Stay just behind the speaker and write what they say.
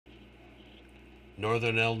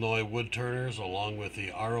Northern Illinois Woodturners, along with the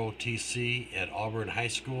ROTC at Auburn High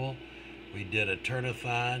School. We did a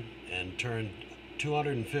turnathon and turned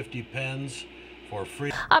 250 pens for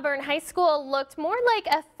free. Auburn High School looked more like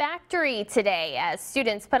a factory today as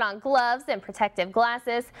students put on gloves and protective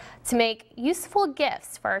glasses to make useful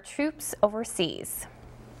gifts for our troops overseas.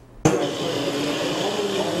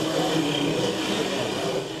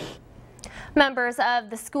 Members of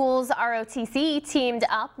the school's ROTC teamed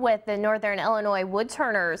up with the Northern Illinois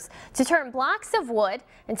Woodturners to turn blocks of wood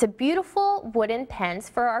into beautiful wooden pens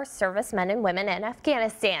for our servicemen and women in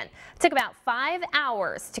Afghanistan. It took about 5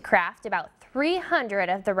 hours to craft about 300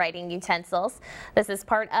 of the writing utensils. This is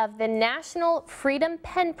part of the National Freedom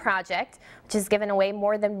Pen Project, which has given away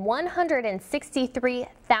more than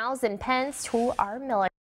 163,000 pens to our military.